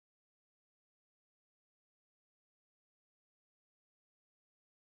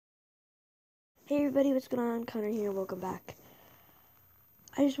Hey everybody, what's going on? Connor here, welcome back.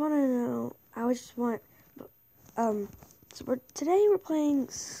 I just want to know, today we're playing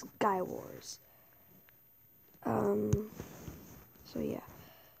Sky Wars. So yeah.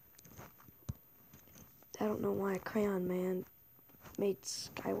 I don't know why Crayon Man made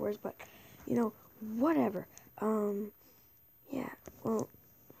Sky Wars, but, you know, whatever. Yeah, well,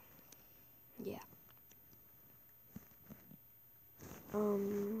 yeah.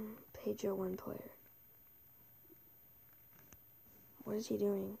 Page 01 player. What is he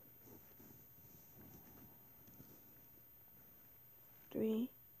doing? 3,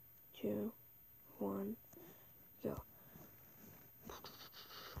 2, 1, go.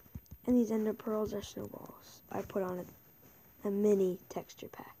 And these ender pearls are snowballs. I put on a mini texture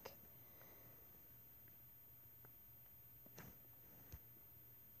pack.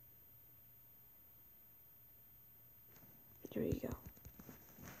 There you go.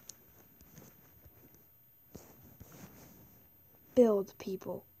 Build,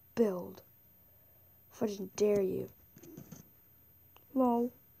 people. Build. If I just dare you. Lol.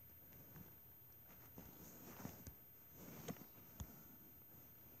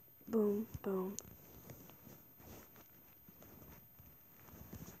 Boom, boom.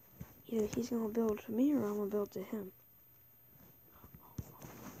 Either he's gonna build to me or I'm gonna build to him.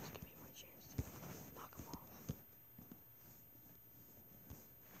 Just give me my chance. Knock him off.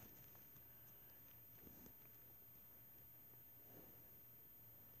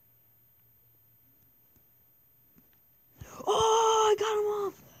 Oh, I got him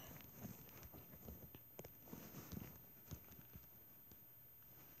off!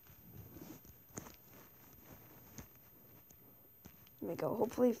 Let me go.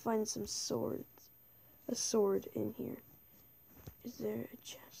 Hopefully find some swords. A sword in here. Is there a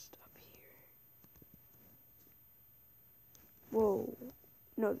chest up here? Whoa.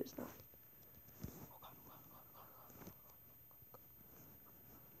 No, there's not.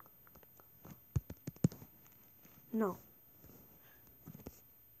 No.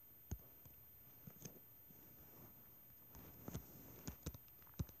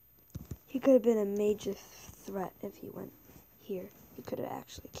 He could have been a major threat if he went here. He could have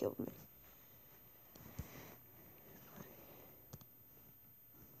actually killed me.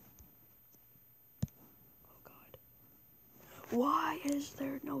 Oh God. Why is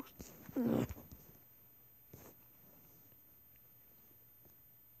there no...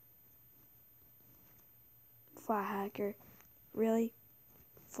 Fly hacker. Really?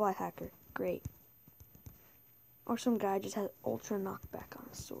 Fly hacker. Great. Or some guy just has ultra knockback on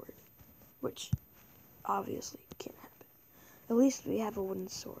his sword. Which obviously can't happen. At least we have a wooden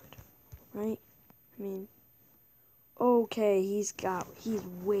sword. Right? I mean... Okay, he's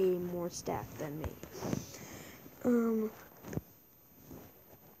way more stacked than me.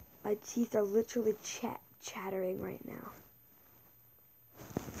 My teeth are literally chattering right now.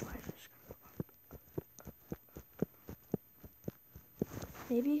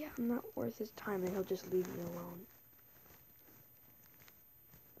 Maybe I'm not worth his time and he'll just leave me alone.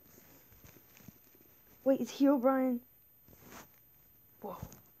 Wait, is Herobrine? Whoa.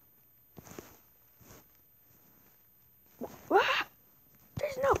 Ah!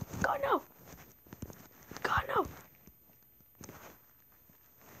 There's no! God, no! God, no!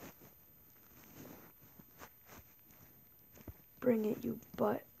 Bring it, you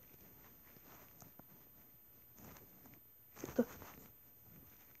butt.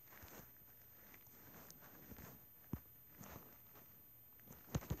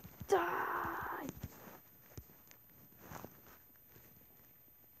 Die!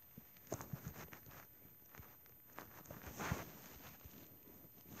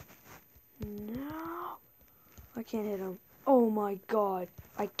 No! I can't hit him. Oh my God.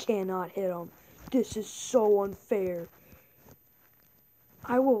 I cannot hit him. This is so unfair.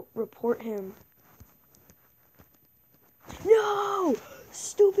 I will report him. No!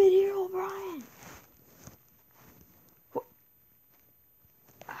 Stupid Herobrine!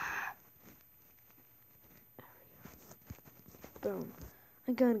 Boom.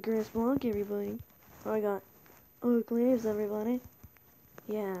 I got Grass Block, everybody. Oh, I got Oak Leaves, everybody.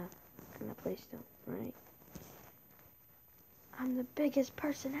 Yeah. And the place don't, right? I'm the biggest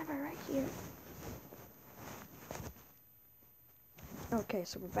person ever right here. Okay,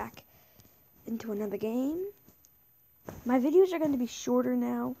 so we're back into another game. My videos are going to be shorter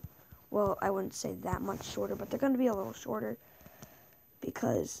now. Well, I wouldn't say that much shorter, but they're going to be a little shorter.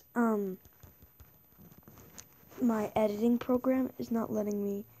 Because, my editing program is not letting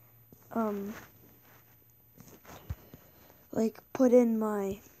me, like, put in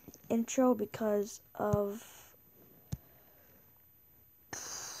my intro because of,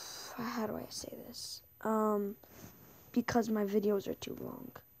 how do I say this? Because my videos are too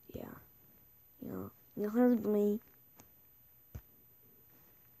long. Yeah. You heard me.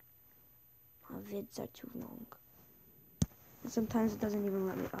 My vids are too long. And sometimes it doesn't even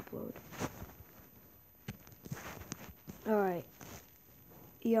let me upload. Alright.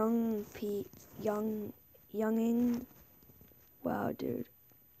 Younging. Wow, dude.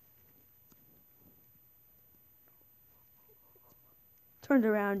 Turned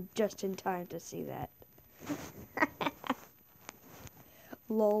around just in time to see that.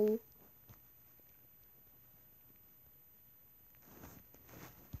 Lol.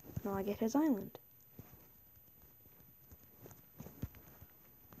 Now I get his island.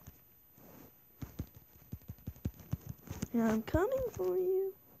 And I'm coming for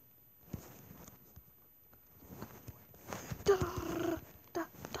you.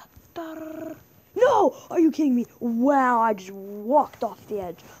 No! Are you kidding me? Wow, I just walked off the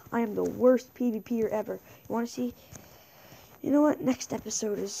edge. I am the worst PvPer ever. You want to see? You know what? Next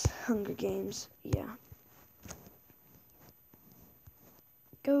episode is Hunger Games. Yeah.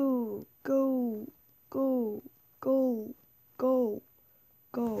 Go, go, go, go, go,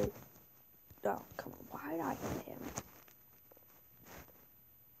 go. Oh, come on. Why did I hit him?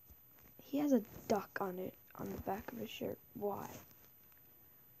 He has a duck on it, on the back of his shirt. Why?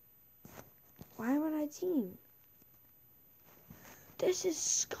 Why am I team? This is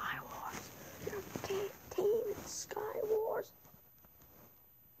Skywars. You're team Skywars.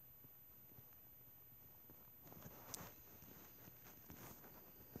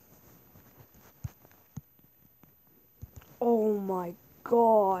 Oh my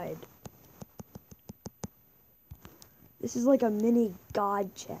god. This is like a mini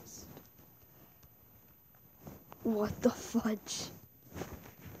god chest. What the fudge?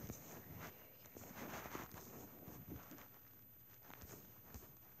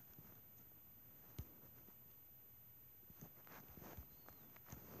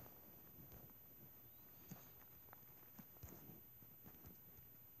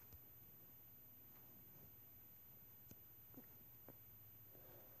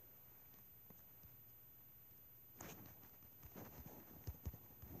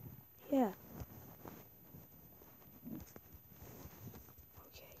 Yeah.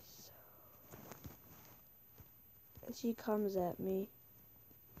 Okay, so if she comes at me,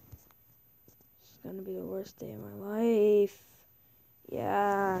 it's gonna be the worst day of my life.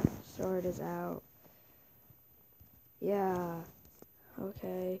 Yeah, sword is out. Yeah.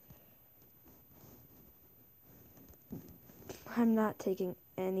 Okay. I'm not taking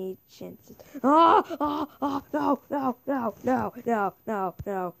any chances. No, no, no, no, no, no, no,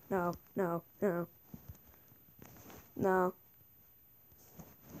 no, no, no, no. No.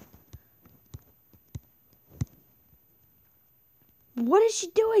 What is she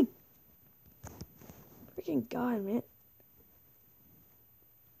doing? Freaking God, man.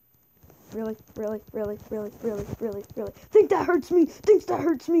 Really? Think that hurts me. Think that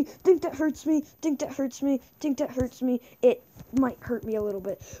hurts me. Think that hurts me. Think that hurts me. Think that hurts me. It might hurt me a little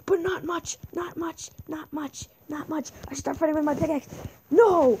bit, but not much. Not much. Not much. Not much. I start fighting with my pickaxe.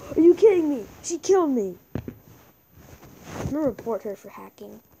 No! Are you kidding me? She killed me. I'm gonna report her for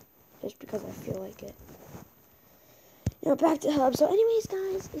hacking, just because I feel like it. Back to Hub. So anyways,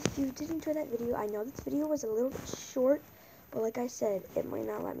 guys, if you did enjoy that video, I know this video was a little bit short, but like I said, it might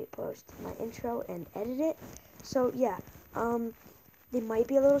not let me post my intro and edit it. So yeah, they might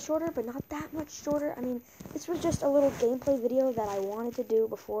be a little shorter, but not that much shorter. I mean, this was just a little gameplay video that I wanted to do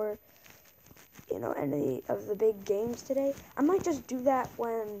before, any of the big games today. I might just do that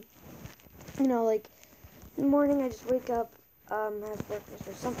when, like, in the morning I just wake up, have breakfast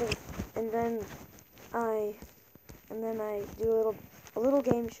or something, and then I do a little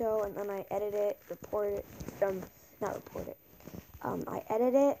game show, and then I edit it, report it, not report it. I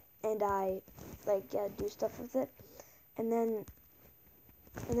edit it, and I do stuff with it, and then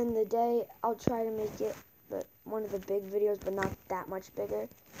the day I'll try to make it one of the big videos, but not that much bigger.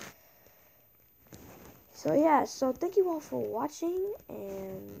 So yeah, so thank you all for watching,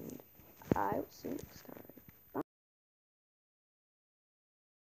 and I will see you next time.